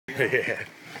Yeah.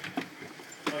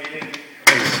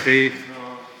 Hey, Steve.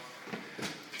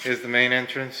 Here's the main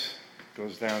entrance.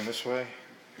 Goes down this way.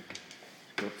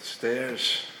 Go up the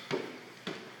stairs.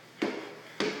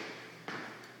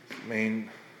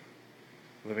 Main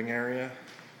living area.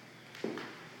 Go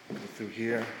through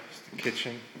here. It's the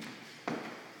kitchen.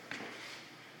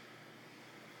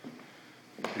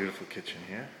 Beautiful kitchen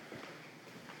here.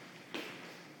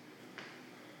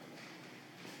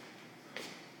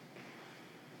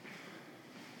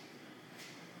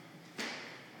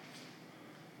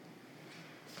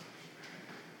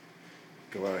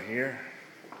 Go out here.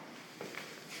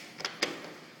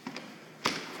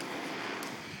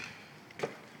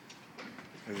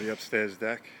 There's the upstairs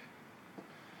deck.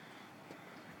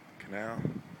 Canal. Oh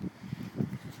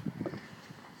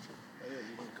yeah,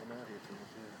 you didn't come out here from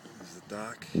here. There's the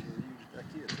dock. Yeah, you back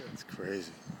here too. It's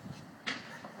crazy.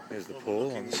 Here's the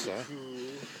pool on the side. Cool.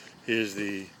 Here's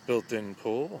the built-in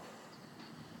pool.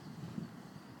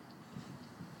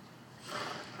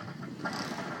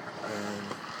 And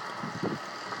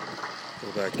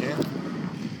go back in.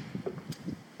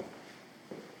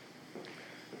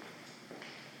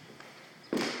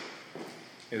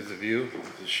 Here's the view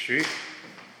of the street.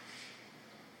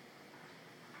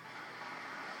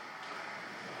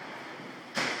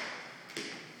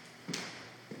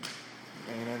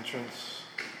 Main entrance.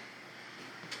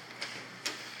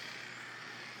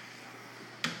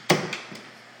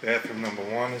 Bathroom number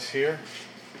 1 is here.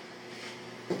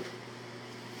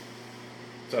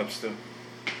 It's up still.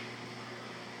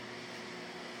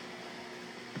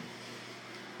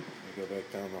 We go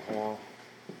back down the hall.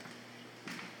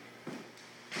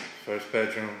 First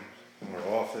bedroom or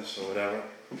office or whatever.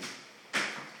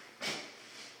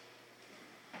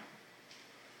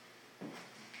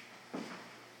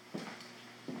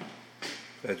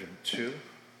 Bedroom 2.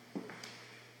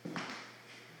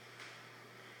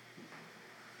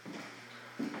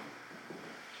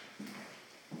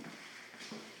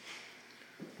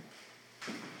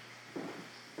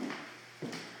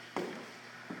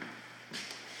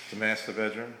 The master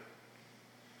bedroom.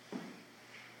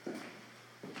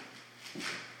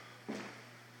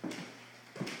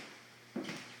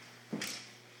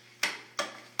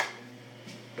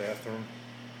 Bathroom.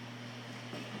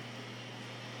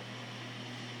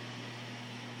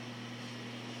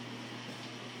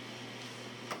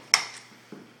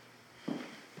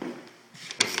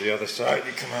 This is the other side.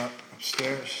 You come out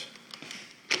upstairs.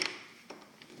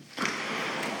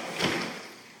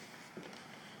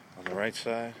 On the right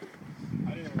side.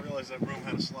 I didn't even realize that room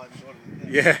had a sliding door to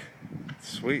the Yeah,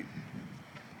 sweet.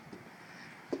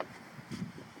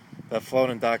 That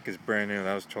floating dock is brand new.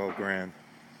 That was 12 grand.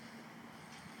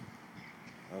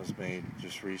 That was made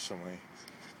just recently.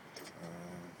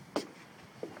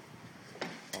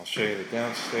 I'll show you the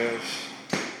downstairs.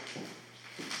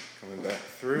 Coming back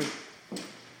through.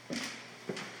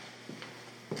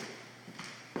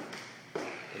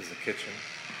 There's the kitchen.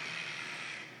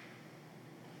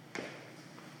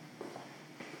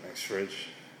 Nice fridge.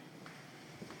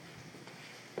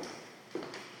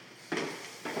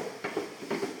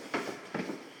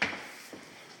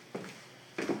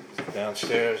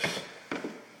 Downstairs.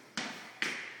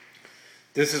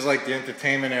 This is like the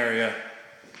entertainment area.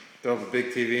 They'll have a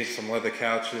big TV, some leather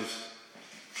couches.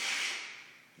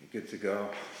 You're good to go.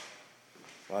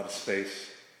 A lot of space.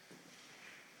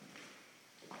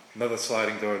 Another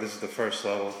sliding door. This is the first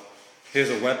level. Here's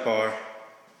a wet bar.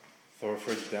 Throw a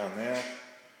fridge down there.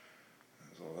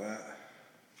 There's all that.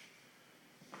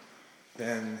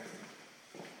 Then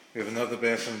we have another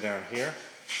bathroom down here.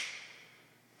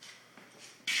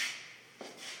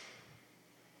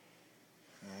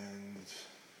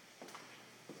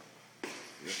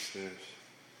 Upstairs.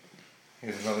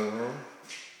 Here's another room.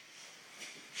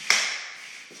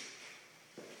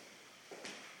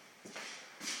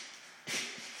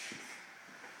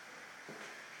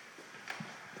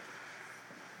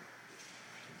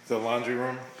 The laundry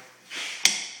room.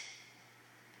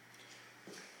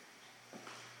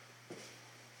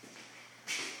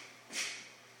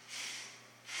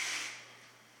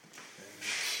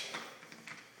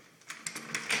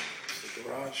 It's the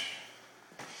garage.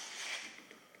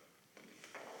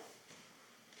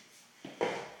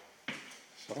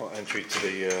 Entry to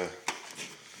the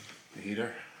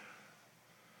heater.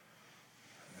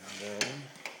 And then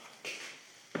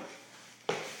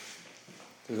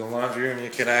through the laundry room you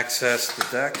can access the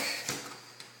deck.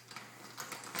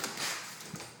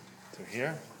 Through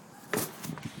here.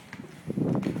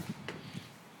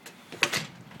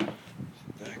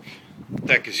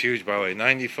 Deck is huge, by the way,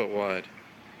 90 foot wide.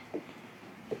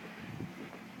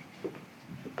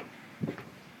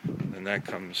 And that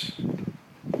comes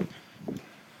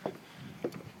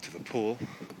pool.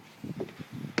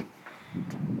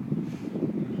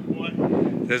 What?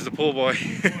 There's the pool boy.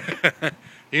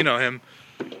 You know him.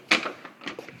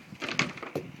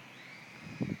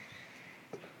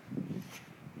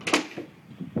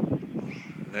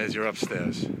 There's your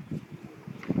upstairs.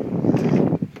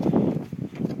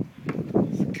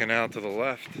 Canal to the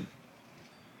left.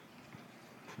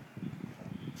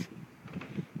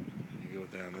 You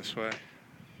go down this way.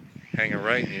 Hang a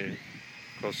right and you're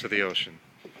close to the ocean.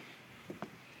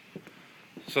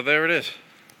 So there it is.